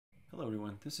Hello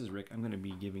everyone, this is Rick. I'm going to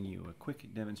be giving you a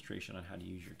quick demonstration on how to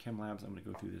use your chem labs. I'm going to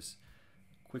go through this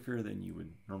quicker than you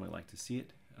would normally like to see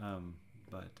it,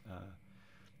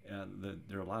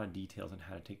 there are a lot of details on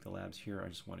how to take the labs here. I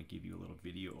just want to give you a little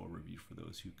video overview for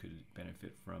those who could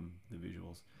benefit from the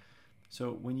visuals.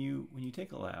 So when you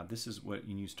take a lab, this is what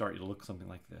when you start. It'll look something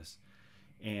like this,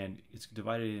 and it's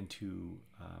divided into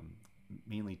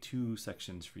mainly two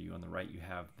sections for you. On the right, you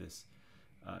have this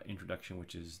introduction,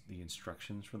 which is the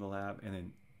instructions for the lab, and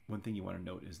then one thing you want to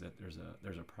note is that there's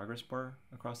a progress bar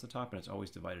across the top, and it's always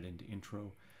divided into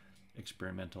intro,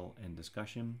 experimental, and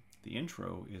discussion. The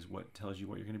intro is what tells you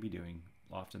what you're going to be doing.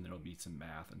 Often there'll be some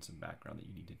math and some background that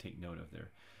you need to take note of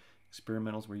there.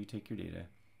 Experimentals where you take your data,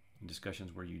 and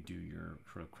discussions where you do your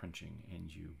sort of crunching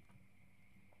and you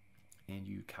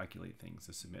calculate things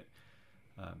to submit.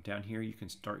 Down here you can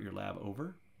start your lab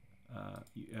over.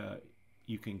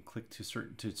 You can click to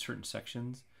certain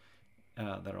sections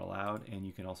that are allowed, and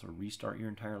you can also restart your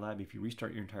entire lab. If you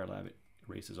restart your entire lab, it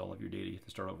erases all of your data. You have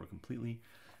to start over completely.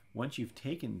 Once you've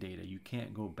taken data, you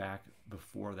can't go back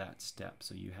before that step.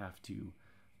 So you have to,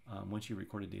 once you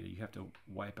recorded data, you have to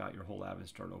wipe out your whole lab and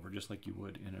start over, just like you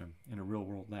would in a real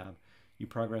world lab. You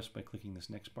progress by clicking this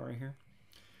next bar here.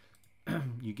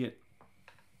 You get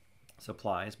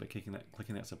supplies by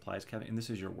clicking that supplies cabinet, and this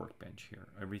is your workbench here.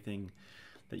 Everything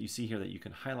that you see here that you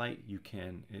can highlight,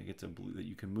 it gets a blue that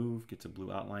you can move, gets a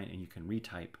blue outline, and you can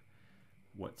retype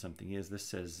what something is. This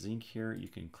says zinc here. You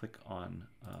can click on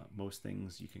most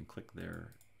things. You can click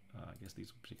there. I guess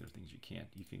these particular things you can't.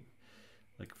 You can,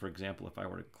 like for example, if I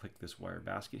were to click this wire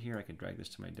basket here, I can drag this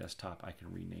to my desktop. I can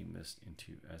rename this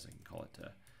into, as I can call it,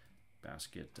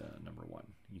 basket number 1.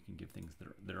 You can give things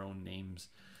their own names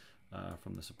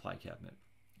from the supply cabinet.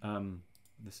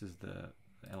 This is the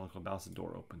analytical balance. The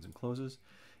door opens and closes,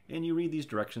 and you read these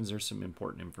directions. There's some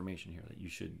important information here that you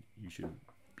should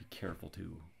be careful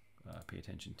to pay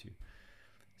attention to.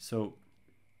 So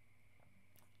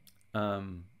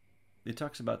it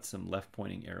talks about some left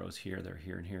pointing arrows here. They're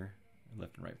here and here,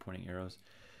 left and right pointing arrows.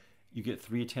 You get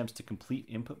 3 attempts to complete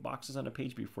input boxes on a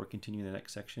page before continuing the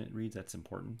next section. It reads. That's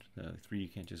important. 3, you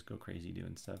can't just go crazy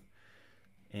doing stuff.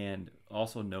 And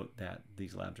also note that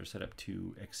these labs are set up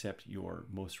to accept your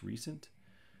most recent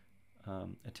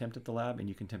attempt at the lab, and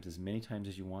you can attempt as many times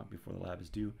as you want before the lab is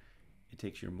due. It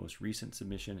takes your most recent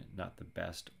submission, not the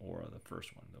best or the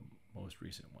first one, the most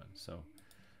recent one. So,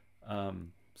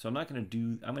 so I'm going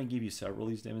to give you several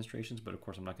of these demonstrations, but of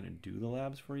course I'm not going to do the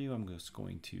labs for you. I'm just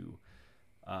going to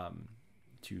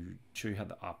show you how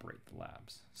to operate the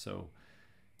labs. So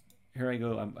here I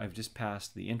go. I've just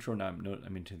passed the intro. Now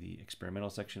I'm into the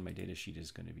experimental section. My data sheet is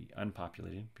going to be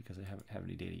unpopulated because I haven't have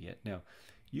any data yet. Now,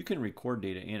 you can record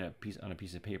data on a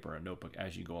piece of paper or a notebook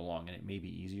as you go along, and it may be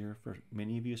easier for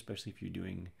many of you, especially if you're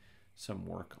doing some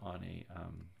work on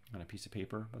a piece of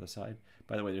paper by the side.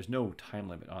 By the way, there's no time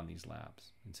limit on these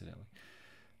labs, incidentally.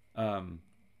 And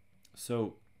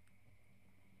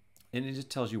it just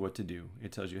tells you what to do.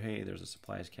 It tells you, hey, there's a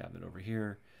supplies cabinet over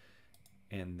here,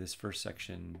 and this first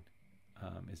section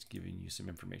is giving you some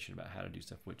information about how to do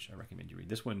stuff, which I recommend you read.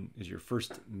 This one is your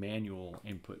first manual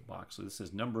input box. So this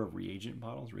says number of reagent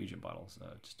bottles. Reagent bottles,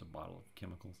 just a bottle of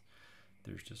chemicals.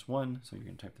 There's just one, so you're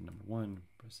going to type the number 1,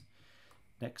 press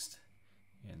next,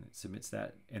 and it submits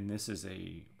that. And this is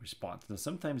a response. Now,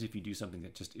 sometimes if you do something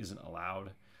that just isn't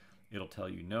allowed, it'll tell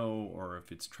you no, or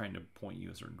if it's trying to point you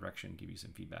a certain direction, give you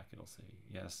some feedback, it'll say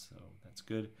yes, so that's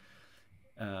good.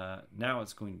 Now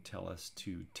it's going to tell us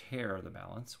to tear the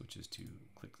balance, which is to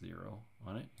click 0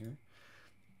 on it here.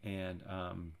 And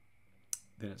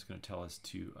then it's going to tell us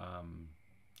to,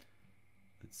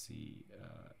 let's see,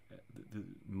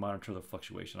 monitor the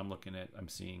fluctuation. I'm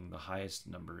seeing the highest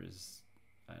number is,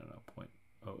 I don't know,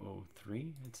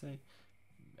 0.003, I'd say.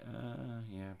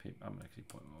 Yeah, I'm actually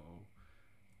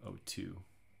 0.002.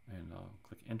 And I'll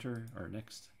click enter or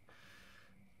next.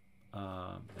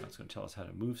 Now it's going to tell us how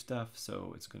to move stuff.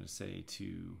 So it's going to say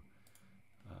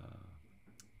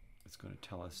it's going to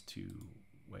tell us to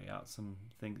weigh out some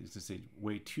things. It's going to say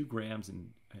weigh 2 grams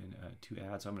and 2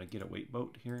 adds. So I'm going to get a weight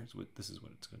boat here. So this is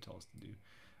what it's going to tell us to do.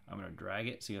 I'm going to drag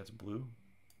it. See how it's blue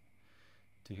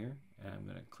to here, and I'm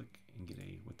going to click and get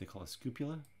what they call a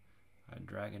scupula. I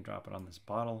drag and drop it on this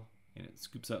bottle, and it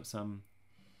scoops up some.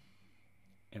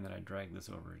 And then I drag this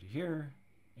over to here.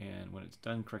 And when it's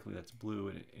done correctly, that's blue,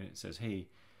 and it says, hey,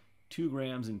 2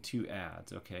 grams and 2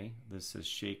 adds. Okay, this says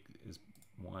shake is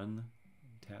 1,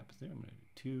 tap is there. I'm going to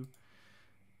do 2.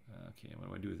 Okay, what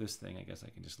do I do with this thing? I guess I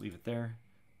can just leave it there.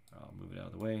 I'll move it out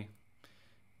of the way,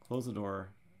 close the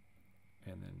door,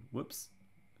 and then, whoops,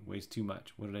 it weighs too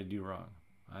much. What did I do wrong?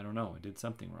 I don't know. I did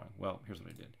something wrong. Well, here's what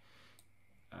I did.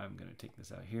 I'm going to take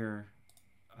this out here.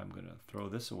 I'm going to throw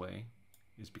this away.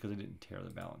 It's because I didn't tear the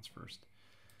balance first.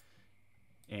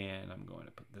 And I'm going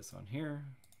to put this on here,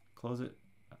 close it.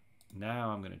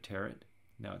 Now I'm going to tear it.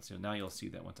 Now you'll see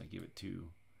that once I give it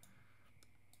two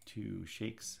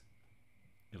shakes,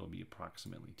 it'll be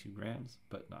approximately 2 grams,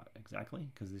 but not exactly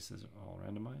because this is all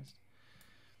randomized.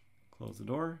 Close the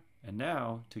door. And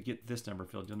now to get this number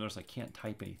filled, you'll notice I can't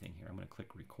type anything here. I'm going to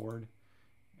click record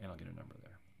and I'll get a number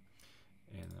there.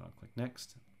 And then I'll click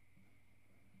next.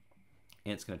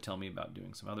 And it's going to tell me about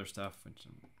doing some other stuff, which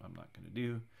I'm not going to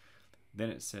do. Then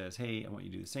it says, hey, I want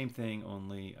you to do the same thing,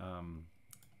 only I'm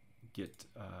going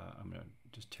to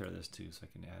just tear this too so I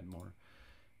can add more.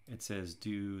 It says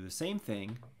do the same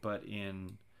thing, but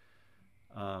in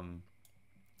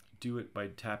do it by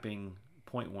tapping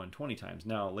 0.1 20 times.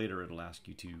 Now later it'll ask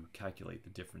you to calculate the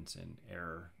difference in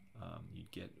error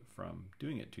you'd get from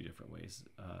doing it 2 different ways.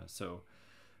 So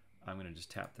I'm going to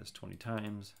just tap this 20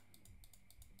 times.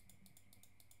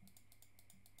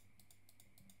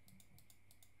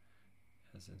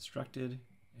 As instructed,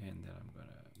 and then I'm going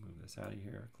to move this out of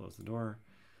here, close the door,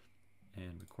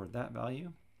 and record that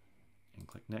value, and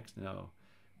click next. Now,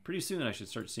 pretty soon I should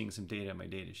start seeing some data in my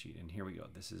data sheet, and here we go.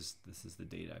 This is the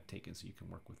data I've taken, so you can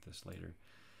work with this later.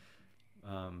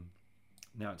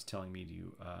 Now it's telling me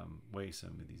to weigh some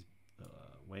of these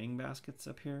weighing baskets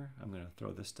up here. I'm going to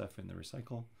throw this stuff in the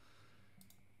recycle.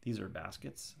 These are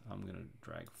baskets. I'm going to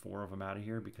drag 4 of them out of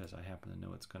here because I happen to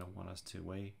know it's going to want us to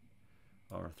weigh,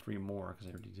 or 3 more because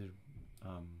I already did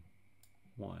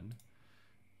 1.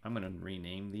 I'm going to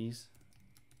rename these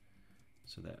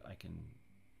so that I can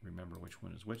remember which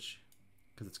one is which,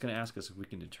 because it's going to ask us if we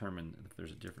can determine if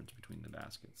there's a difference between the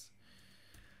baskets.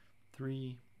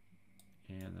 3,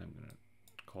 and I'm going to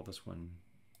call this one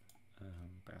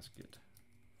basket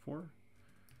 4.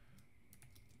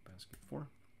 Basket 4.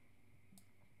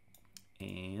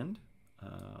 And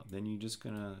then you're just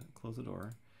going to close the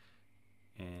door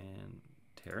and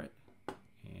tear it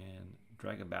and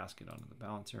drag a basket onto the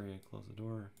balance area, close the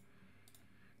door.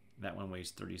 That one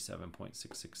weighs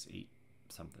 37.668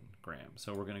 something grams.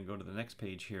 So we're going to go to the next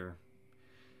page here.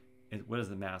 What is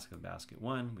the mass of basket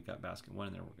 1? We got basket 1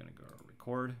 in there. We're going to go to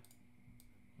record.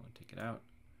 I'm going to take it out,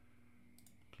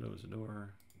 close the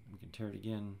door. We can tear it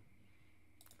again.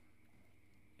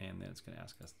 And then it's going to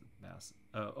ask us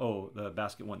the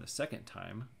basket 1 the second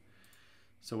time.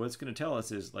 So what it's going to tell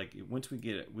us is, like, once we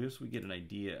get an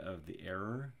idea of the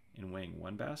error in weighing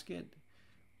 1 basket,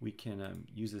 we can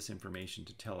use this information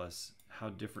to tell us how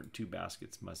different 2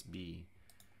 baskets must be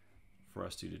for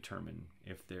us to determine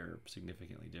if they're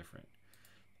significantly different.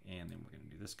 And then we're going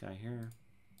to do this guy here.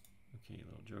 Okay,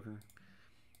 little joker.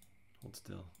 Hold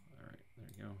still. All right, there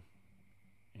we go.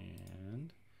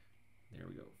 And there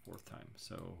we go, 4th time.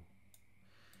 So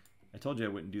I told you I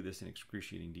wouldn't do this in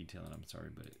excruciating detail, and I'm sorry,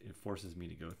 but it forces me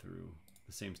to go through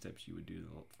the same steps you would do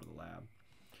for the lab.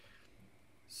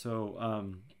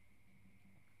 So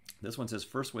this one says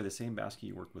first weigh the same basket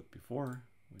you worked with before,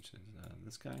 which is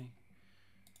this guy.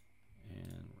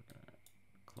 And we're going to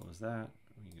close that.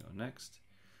 We can go next.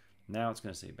 Now it's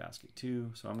going to say basket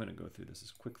 2. So I'm going to go through this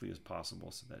as quickly as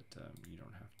possible so that you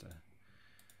don't have to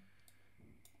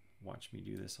watch me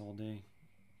do this all day.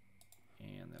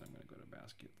 And then I'm going to go to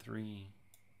basket 3.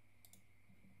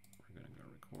 We're going to go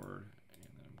record, and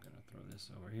then I'm going to throw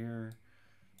this over here.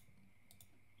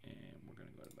 And we're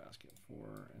going to go to basket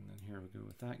 4, and then here we go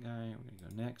with that guy. We're going to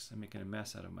go next. I'm making a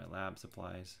mess out of my lab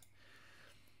supplies.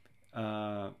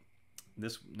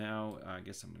 This now, I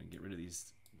guess I'm going to get rid of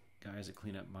these guys to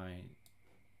clean up my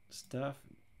stuff.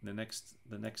 The next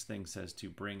thing says to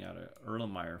bring out a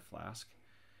Erlenmeyer flask.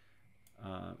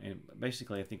 And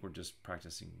basically, I think we're just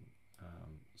practicing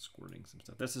squirting some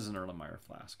stuff. This is an Erlenmeyer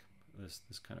flask.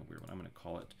 This kind of weird one. I'm going to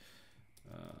call it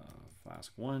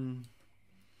flask 1.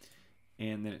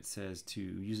 And then it says to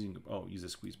use a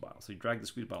squeeze bottle. So you drag the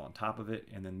squeeze bottle on top of it,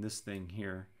 and then this thing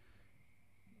here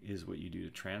is what you do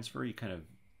to transfer. You kind of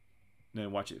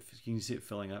watch it. Can you see it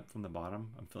filling up from the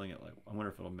bottom? I'm filling it like, I wonder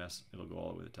if it'll go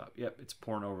all the way to the top. Yep, it's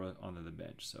pouring over onto the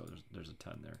bench. So there's a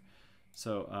ton there.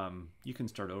 So you can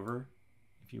start over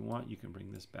if you want. You can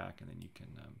bring this back, and then you can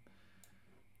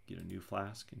get a new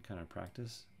flask and kind of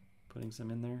practice putting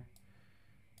some in there.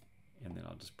 And then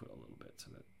I'll just put a little bit so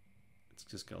that it's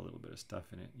just got a little bit of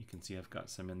stuff in it. You can see I've got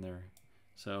some in there.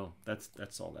 So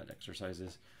that's all that exercise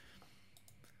is.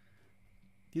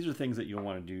 These are things that you'll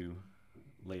want to do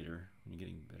later when you're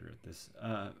getting better at this.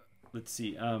 Let's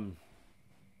see. And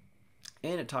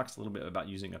it talks a little bit about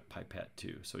using a pipette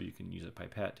too. So you can use a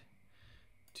pipette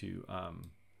to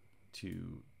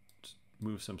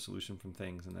move some solution from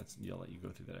things, and you'll let you go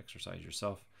through that exercise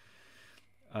yourself.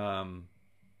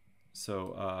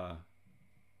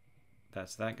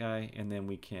 That's that guy. And then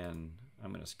we can,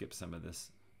 I'm going to skip some of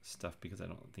this stuff because I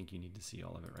don't think you need to see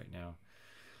all of it right now.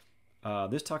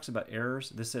 This talks about errors.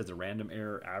 This says the random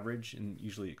error average, and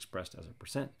usually expressed as a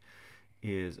percent,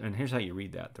 is, and here's how you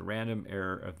read that. The random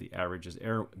error of the average is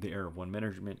the error of one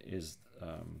measurement is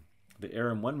the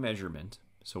error in one measurement,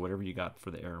 so whatever you got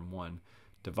for the error in one,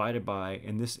 divided by,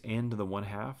 in this n to the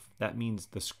 1/2, that means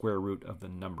the square root of the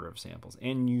number of samples.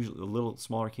 And usually a little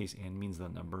smaller case n means the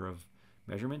number of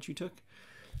measurements you took,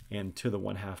 and to the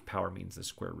 1/2 power means the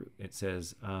square root. It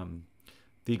says,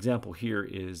 the example here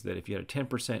is that if you had a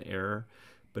 10% error,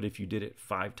 but if you did it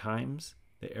 5 times,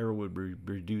 the error would be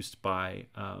reduced by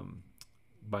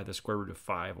the square root of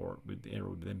 5, or the error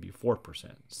would then be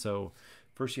 4%. So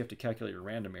first you have to calculate your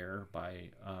random error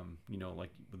by,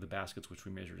 like with the baskets, which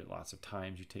we measured it lots of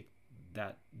times, you take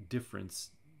that difference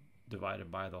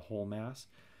divided by the whole mass.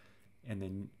 And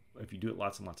then if you do it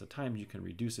lots and lots of times, you can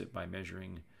reduce it by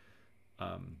measuring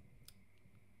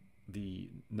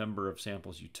the number of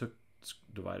samples you took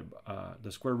divided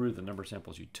the square root of the number of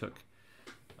samples you took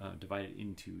divided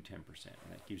into 10%.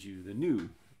 And that gives you the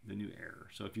new error.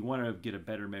 So if you want to get a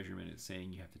better measurement, it's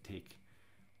saying you have to take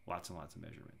lots and lots of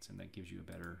measurements, and that gives you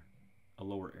a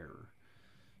lower error.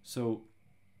 So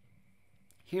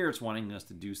here it's wanting us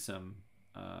to do some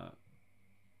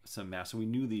math. So we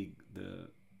knew the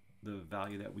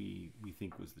value that we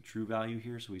think was the true value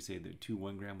here. So we say that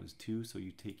 1 gram was 2. So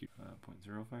you take your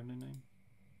 0.0599,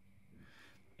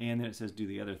 and then it says do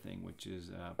the other thing, which is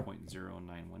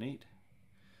 0.0918.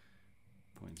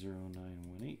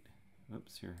 0.0918.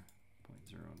 Oops, here,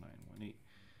 0.0918.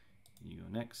 You go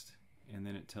next, and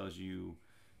then it tells you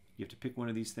you have to pick one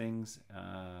of these things.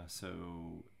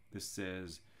 So this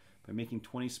says by making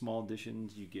 20 small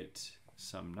additions, you get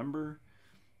some number.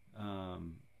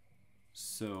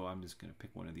 So I'm just going to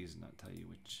pick one of these and not tell you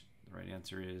which the right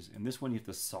answer is. And this one you have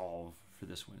to solve for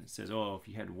this one. It says, oh, if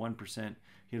you had 1%,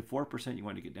 you had 4%, you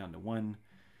want to get down to 1.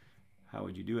 How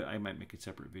would you do it? I might make a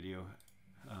separate video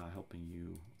helping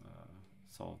you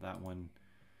solve that one.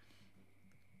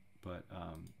 But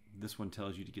this one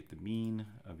tells you to get the mean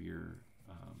of your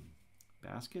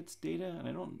baskets data,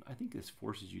 and I think this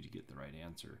forces you to get the right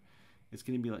answer. It's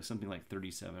going to be like something like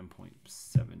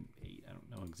 37.78. I don't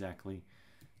know exactly.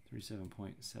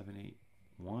 37.781.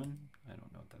 I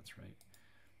don't know if that's right.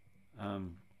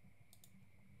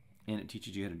 And it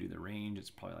teaches you how to do the range. It's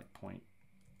probably like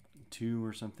 0.2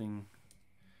 or something.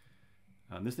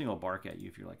 This thing will bark at you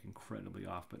if you're like incredibly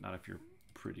off, but not if you're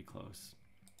pretty close.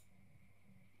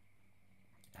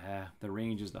 The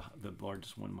range is the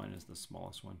largest one minus the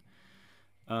smallest one.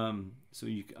 So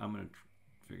I'm going to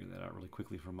figure that out really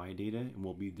quickly for my data, and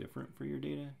will be different for your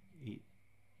data.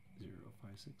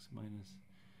 8056 minus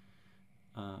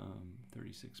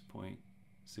 36.668,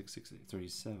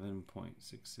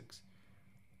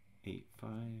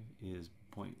 37.6685 is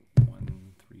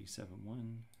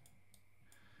 0.1371.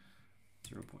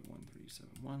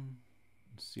 0.1371.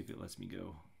 Let's see if it lets me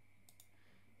go.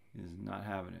 It is not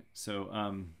having it. So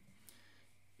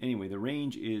anyway, the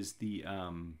range is the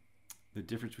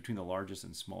difference between the largest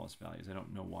and smallest values. I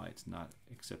don't know why it's not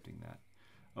accepting that.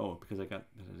 Oh, because I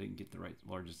didn't get the right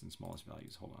largest and smallest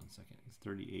values. Hold on a second. It's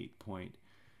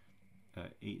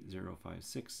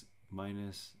 38.8056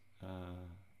 minus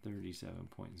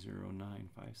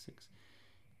 37.0956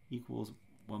 equals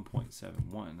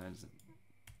 1.71. That is a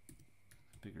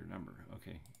bigger number.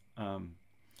 Okay.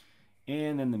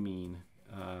 And then the mean,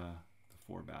 the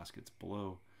 4 baskets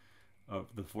below,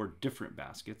 of the 4 different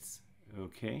baskets.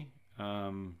 Okay.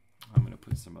 I'm going to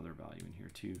put some other value in here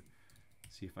too.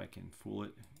 See if I can fool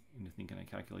it into thinking I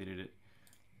calculated it.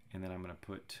 And then I'm going to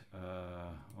put,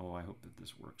 oh, I hope that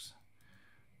this works.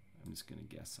 I'm just going to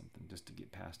guess something just to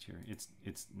get past here. It's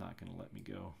not going to let me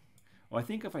go. Oh, I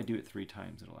think if I do it 3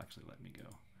 times, it'll actually let me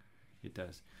go. It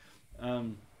does.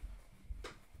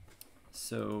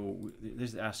 So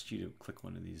this asks you to click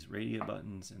one of these radio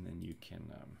buttons, and then you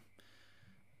can,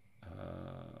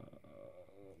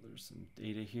 there's some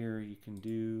data here you can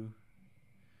do.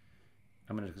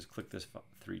 I'm going to just click this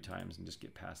 3 times and just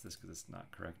get past this because it's not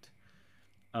correct.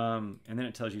 And then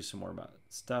it tells you some more about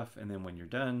stuff, and then when you're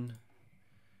done,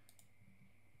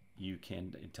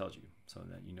 it tells you so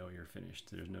that you know you're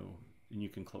finished. There's no, and you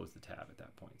can close the tab at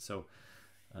that point. So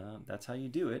that's how you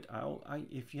do it.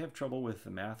 If you have trouble with the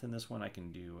math in this one, I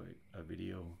can do a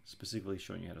video specifically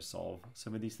showing you how to solve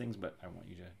some of these things, but I want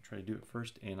you to try to do it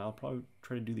first, and I'll probably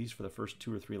try to do these for the first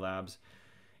 2 or 3 labs,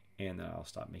 and then I'll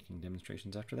stop making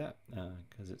demonstrations after that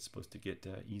because it's supposed to get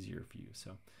easier for you.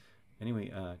 So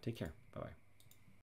anyway, take care. Bye-bye.